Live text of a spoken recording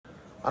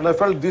And I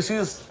felt this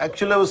is,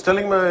 actually I was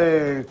telling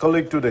my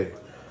colleague today,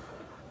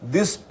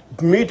 this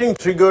meeting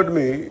triggered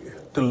me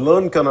to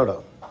learn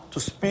Kannada, to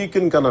speak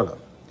in Kannada.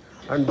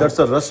 And that's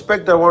a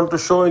respect I want to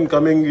show in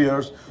coming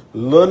years,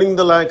 learning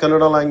the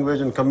Kannada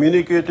language and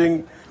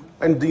communicating,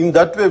 and in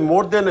that way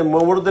more than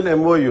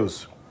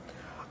MOUs.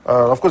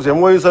 Of course,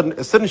 MOUs are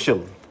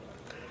essential.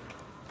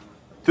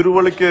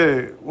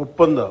 Tiruvalike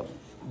Uppanda.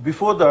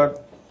 Before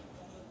that,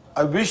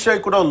 I wish I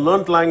could have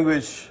learnt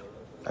language.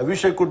 I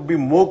wish I could be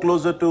more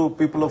closer to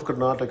people of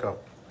Karnataka.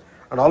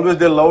 And always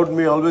they loved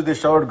me, always they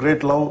showered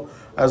great love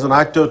as an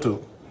actor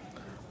too.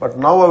 But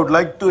now I would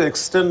like to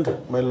extend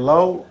my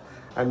love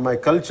and my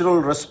cultural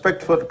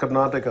respect for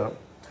Karnataka.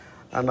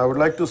 And I would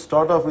like to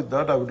start off with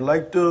that. I would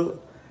like to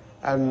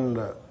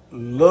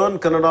learn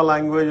Kannada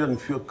language,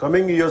 and few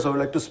coming years I would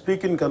like to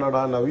speak in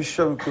Kannada, and I wish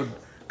I could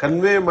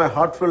convey my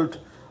heartfelt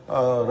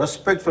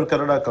respect for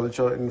Kannada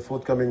culture in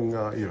forthcoming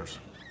years.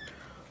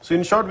 So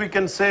in short, we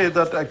can say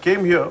that I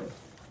came here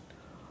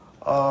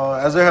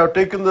as I have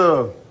taken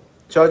the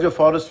charge of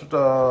forest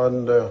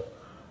and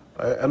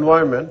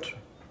environment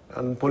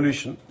and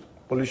pollution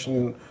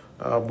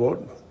board.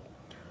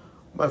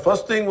 My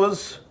first thing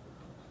was,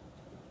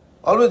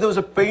 always there was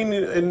a pain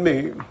in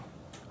me.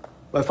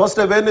 My first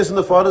awareness in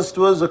the forest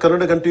was the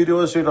Kannada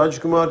continuer Sri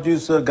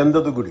Rajkumarji's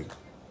Gandhada Gudi.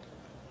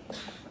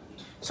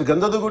 So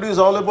Gandhada Gudi is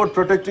all about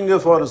protecting a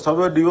forest, how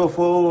a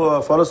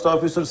DFO forest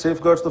officer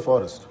safeguards the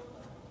forest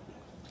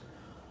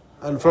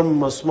and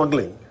from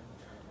smuggling.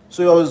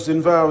 So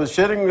I was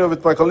sharing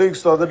with my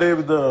colleagues the other day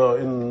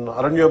in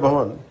Aranya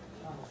Bhavan.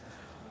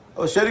 I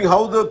was sharing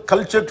how the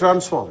culture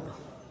transformed.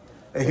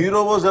 A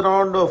hero was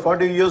around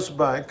 40 years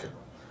back.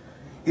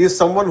 He is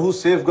someone who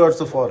safeguards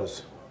the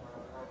forest.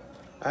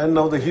 And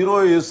now the hero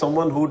is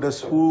someone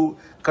who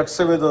cuts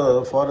away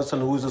the forest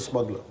and who is a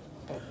smuggler.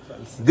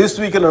 This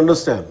we can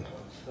understand.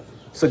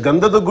 So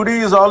Gandhada Gudi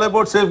is all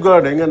about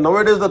safeguarding, and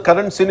nowadays the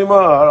current cinema,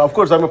 of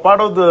course I'm a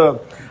part of the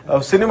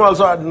cinema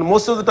also.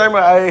 Most of the time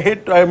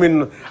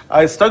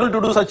I struggle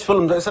to do such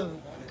films. I said,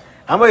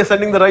 am I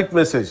sending the right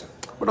message?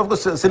 But of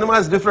course cinema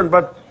is different,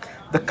 but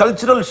the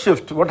cultural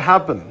shift, what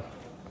happened,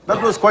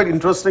 that was quite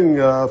interesting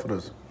for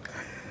us.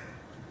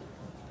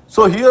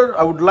 So here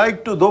I would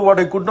like to, though what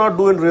I could not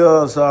do in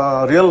real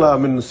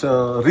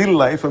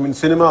life,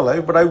 cinema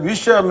life, but I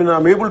wish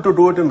I'm able to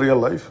do it in real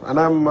life. And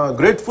I'm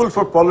grateful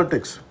for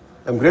politics.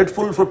 I'm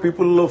grateful for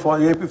people of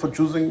AP for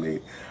choosing me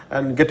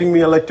and getting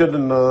me elected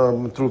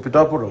through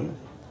Pitapuram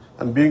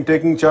and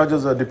taking charge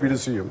as a deputy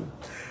CM.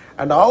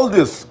 And all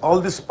this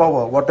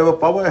power, whatever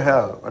power I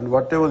have and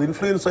whatever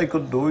influence I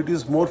could do, it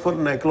is more for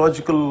an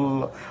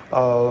ecological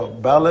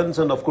balance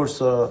and of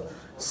course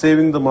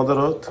saving the Mother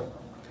Earth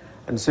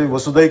and save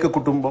Vasudaika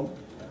Kutumbam.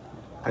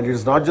 And it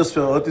is not just,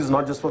 Earth is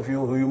not just for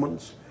few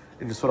humans,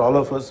 it is for all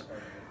of us.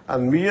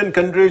 And me and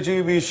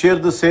Kandreji, we share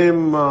the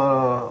same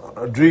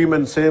dream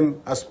and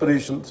same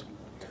aspirations.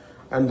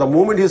 And the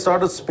moment he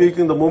started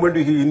speaking, the moment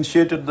he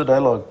initiated the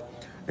dialogue,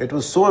 it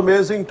was so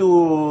amazing to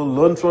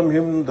learn from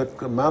him,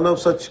 the man of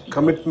such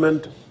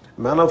commitment,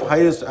 man of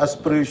highest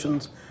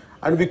aspirations.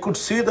 And we could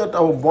see that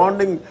our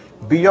bonding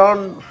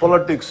beyond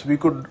politics,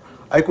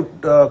 I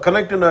could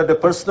connect at a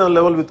personal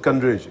level with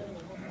Kandreji.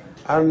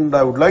 And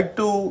I would like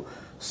to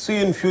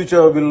see in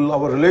future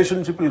our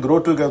relationship will grow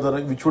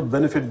together, which would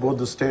benefit both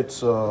the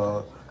states,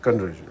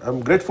 Kandreji. I'm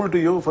grateful to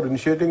you for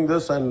initiating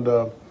this and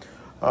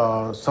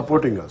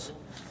supporting us.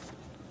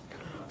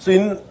 So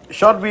in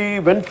short, we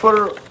went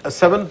for a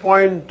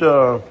 7-point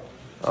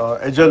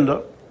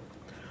agenda.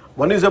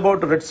 One is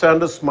about red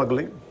sanders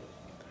smuggling.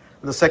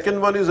 The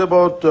second one is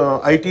about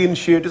IT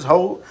initiatives,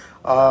 how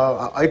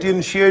IT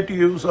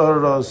initiatives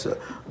are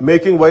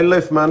making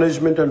wildlife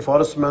management and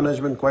forest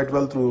management quite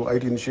well through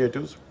IT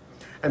initiatives.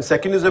 And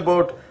second is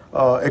about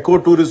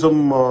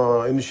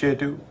ecotourism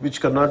initiative, which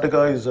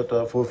Karnataka is at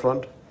the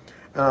forefront.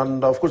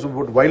 And of course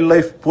about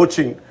wildlife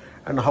poaching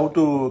and how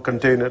to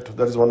contain it.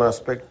 That is one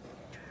aspect.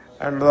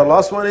 And the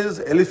last one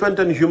is elephant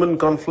and human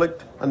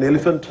conflict and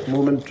elephant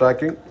movement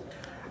tracking.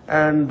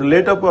 And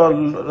later,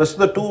 rest of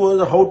the two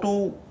was how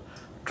to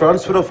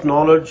transfer of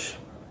knowledge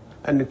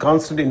and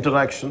constant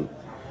interaction.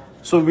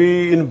 So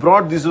we, in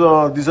broad, these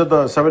are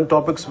the 7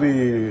 topics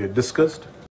we discussed.